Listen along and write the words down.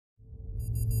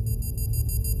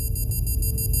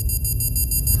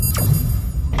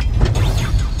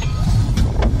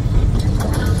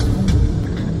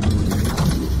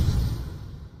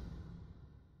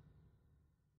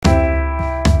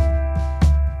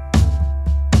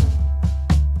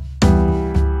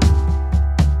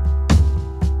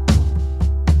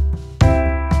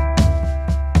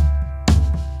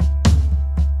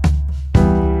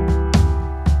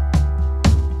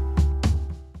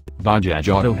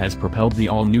Bajaj Auto has propelled the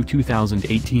all-new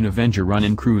 2018 Avenger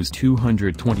Run-In Cruise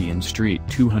 220 in Street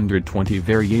 220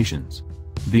 variations.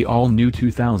 The all-new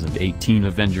 2018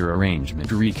 Avenger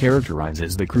arrangement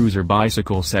re-characterizes the cruiser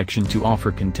bicycle section to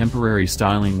offer contemporary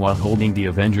styling while holding the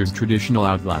Avenger's traditional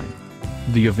outline.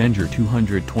 The Avenger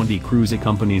 220 Cruise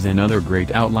accompanies another great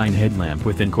outline headlamp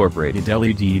with incorporated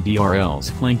LED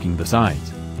DRLs flanking the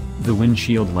sides. The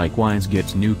windshield likewise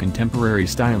gets new contemporary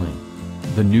styling.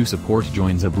 The new support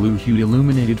joins a blue-hued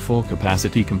illuminated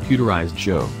full-capacity computerized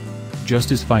show.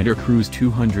 Justice Fighter Cruise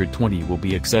 220 will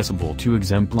be accessible to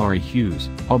exemplary hues,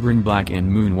 auburn black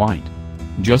and moon white.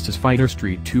 Justice Fighter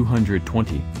Street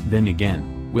 220, then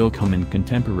again, will come in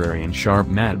contemporary and sharp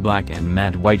matte black and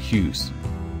matte white hues.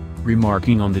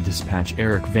 Remarking on the dispatch,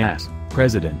 Eric Vass,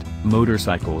 President,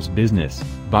 Motorcycles Business,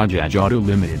 Bajaj Auto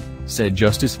Limited, said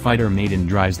Justice Fighter made and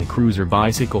drives the cruiser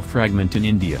bicycle fragment in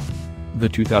India. The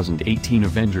 2018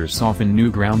 Avengers soften new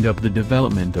ground up the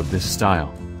development of this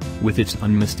style. With its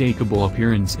unmistakable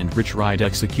appearance and rich ride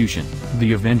execution,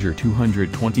 the Avenger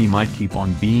 220 might keep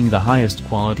on being the highest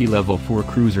quality level for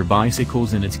cruiser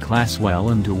bicycles in its class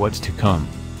well into what's to come.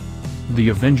 The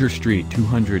Avenger Street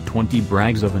 220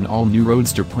 brags of an all-new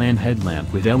roadster plan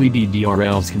headlamp with LED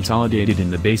DRLs consolidated in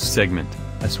the base segment,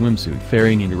 a swimsuit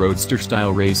fairing in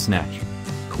roadster-style race snatch.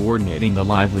 Coordinating the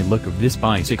lively look of this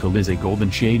bicycle is a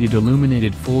golden shaded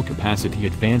illuminated full-capacity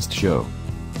advanced show.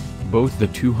 Both the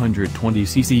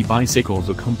 220cc bicycles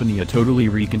accompany a totally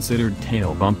reconsidered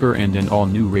tail bumper and an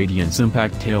all-new Radiance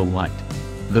Impact tail light.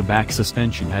 The back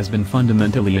suspension has been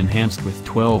fundamentally enhanced with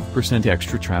 12%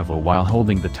 extra travel while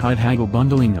holding the tight haggle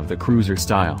bundling of the cruiser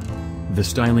style. The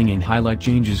styling and highlight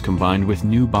changes combined with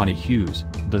new body hues,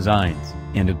 designs,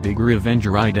 and a bigger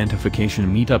Avenger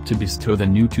identification meet up to bestow the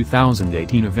new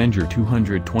 2018 Avenger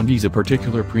 220s a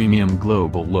particular premium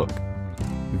global look.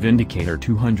 Vindicator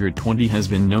 220 has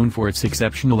been known for its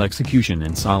exceptional execution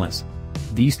and solace.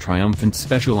 These triumphant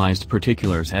specialized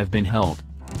particulars have been held.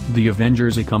 The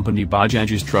Avengers accompany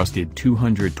Bajaj's trusted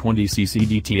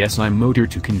 220cc DTSI motor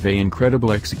to convey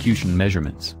incredible execution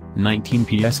measurements, 19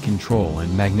 PS control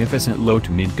and magnificent low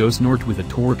to mid ghost snort with a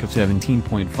torque of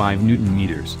 17.5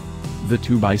 Nm. The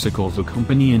two bicycles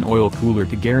accompany an oil cooler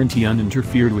to guarantee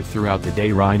uninterfered with throughout the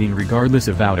day riding regardless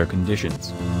of outer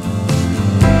conditions.